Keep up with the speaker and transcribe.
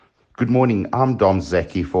Good morning, I'm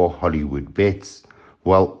Zaki for Hollywood Bets.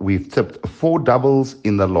 Well, we've tipped 4 doubles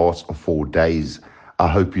in the last 4 days. I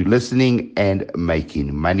hope you're listening and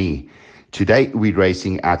making money. Today we're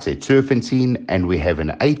racing out at Turffontein and we have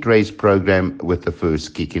an 8 race program with the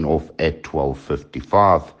first kicking off at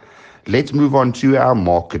 12:55. Let's move on to our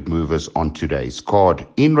market movers on today's card.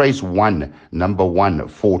 In race 1, number 1,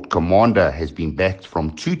 Fort Commander has been backed from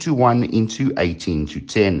 2-1 into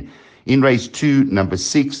 18-10. In race 2, number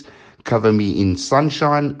 6, Cover Me in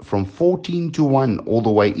Sunshine from 14-1 all the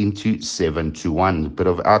way into 7-1. Bit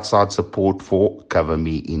of outside support for Cover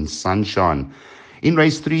Me in Sunshine. In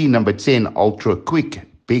race 3, number 10, Ultra Quick.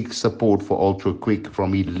 Big support for Ultra Quick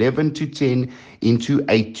from 11-10 into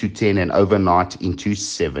 8-10 and overnight into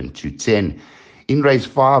 7-10. In race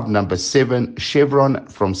 5, number 7, Chevron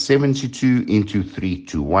from 7-2 into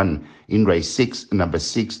 3-1. In race 6, number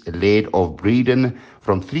 6, Laird of Breeden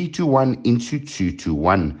from 3-1 into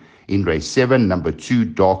 2-1. In race 7, number 2,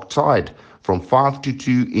 Dark Tide from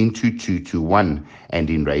 5-2 into 2-1. And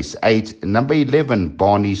in race 8, number 11,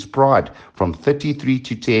 Barney's Pride from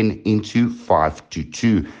 33-10 into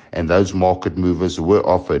 5-2. And those market movers were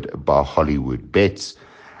offered by Hollywood Bets.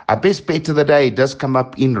 Our best bet of the day does come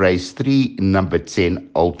up in race 3, number 10,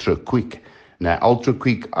 Ultra Quick. Now, Ultra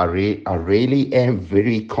Quick, I really am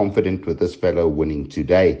very confident with this fellow winning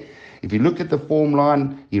today. If you look at the form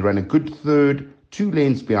line, he ran a good third, 2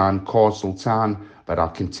 lengths behind Castletown, but I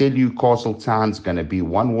can tell you Castletown's going to be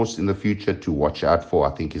one horse in the future to watch out for. I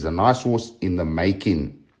think he's a nice horse in the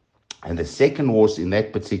making. And the second horse in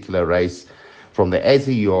that particular race from the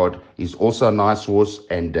Azzy Yard is also a nice horse,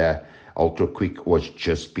 and Ultra Quick was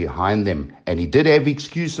just behind them. And he did have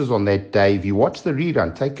excuses on that day. If you watch the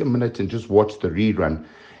rerun, take a minute and just watch the rerun.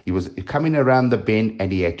 He was coming around the bend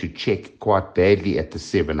and he had to check quite badly at the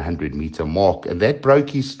 700-meter mark. And that broke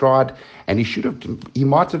his stride, and he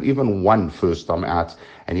might have even won first time out,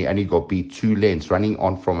 and he only got beat 2 lengths, running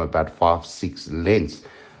on from about 5-6 lengths.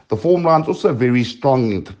 The form line's also very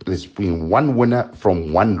strong. There's been one winner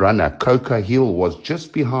from one runner. Coca Hill was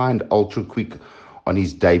just behind Ultra Quick on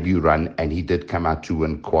his debut run, and he did come out to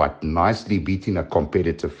win quite nicely, beating a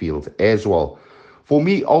competitive field as well. For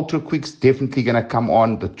me, Ultra Quick's definitely going to come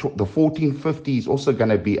on. The 1450 is also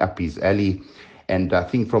going to be up his alley. And I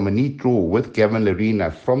think from a neat draw with Gavin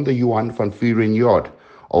Lerena from the Johan van Vuren Yard,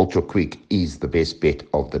 Ultra Quick is the best bet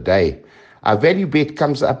of the day. Our value bet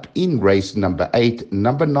comes up in race number 8,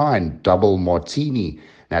 number 9, Double Martini.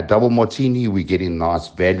 Now, Double Martini, we get in nice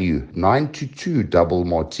value, 9-2 Double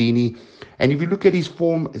Martini. And if you look at his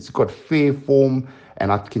form, it's got fair form.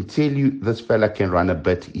 And I can tell you, this fella can run a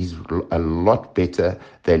bit. He's a lot better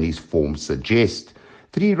than his form suggests.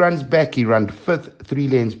 3 runs back, he ran 5th, 3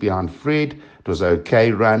 lengths behind Fred. It was an okay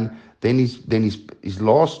run. Then his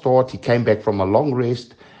last start, he came back from a long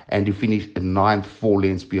rest, and he finished 9th, 4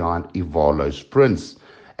 lengths behind Ivalo's Prince.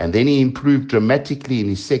 And then he improved dramatically in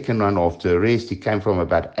his second run after a rest. He came from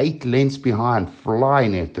about 8 lengths behind,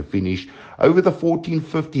 flying at the finish, over the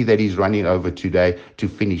 1450 that he's running over today to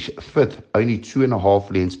finish 5th, only 2.5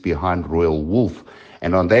 lengths behind Royal Wolf.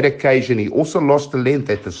 And on that occasion, he also lost a length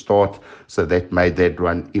at the start, so that made that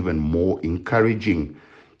run even more encouraging.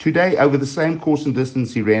 Today, over the same course and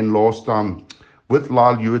distance he ran last time, with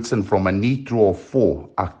Lyle Hewitson from a neat draw of 4,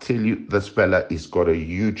 I tell you, this fella has got a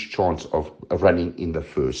huge chance of running in the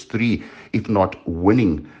first 3, if not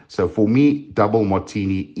winning. So for me, Double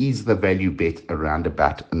Martini is the value bet around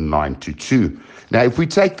about 9-2. Now, if we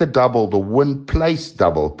take the double, the win place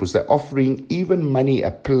double, because they're offering even money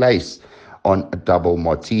a place on a Double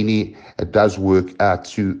Martini, it does work out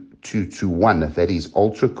to 2-1. That is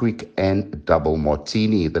Ultra Quick and Double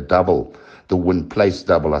Martini, the double, the win place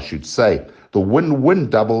double, I should say. The win-win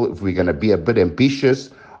double, if we're going to be a bit ambitious,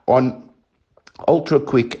 on Ultra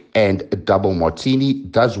Quick and Double Martini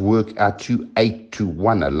does work out to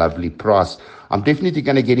 8-1, a lovely price. I'm definitely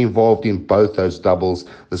going to get involved in both those doubles.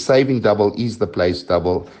 The saving double is the place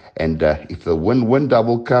double, and if the win-win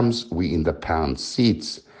double comes, we're in the pound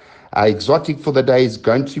seats. Our exotic for the day is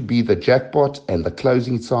going to be the jackpot, and the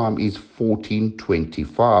closing time is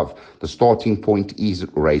 14:25. The starting point is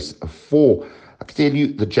race 4. I can tell you,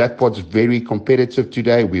 the jackpot's very competitive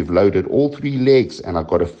today. We've loaded all 3 legs, and I've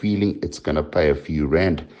got a feeling it's going to pay a few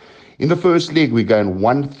rand. In the first leg, we're going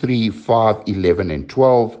 1, 3, 5, 11, and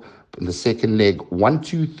 12. In the second leg, 1,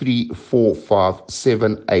 2, 3, 4, 5,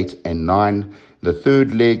 7, 8, and 9. The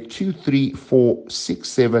third leg, 2, 3, 4, 6,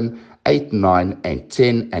 7, 8, 9, and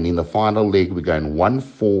 10. And in the final leg, we're going 1,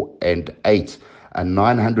 4, and 8. A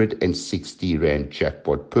 960 Rand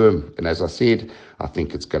jackpot perm. And as I said, I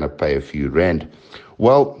think it's going to pay a few rand.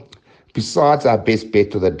 Well, Besides our best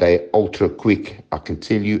bet of the day, Ultra Quick, I can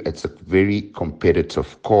tell you it's a very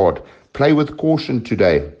competitive card. Play with caution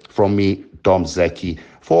today. From me, Dom Zaki,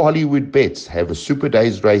 for Hollywood Bets. Have a super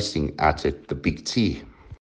day's racing out at the Big T.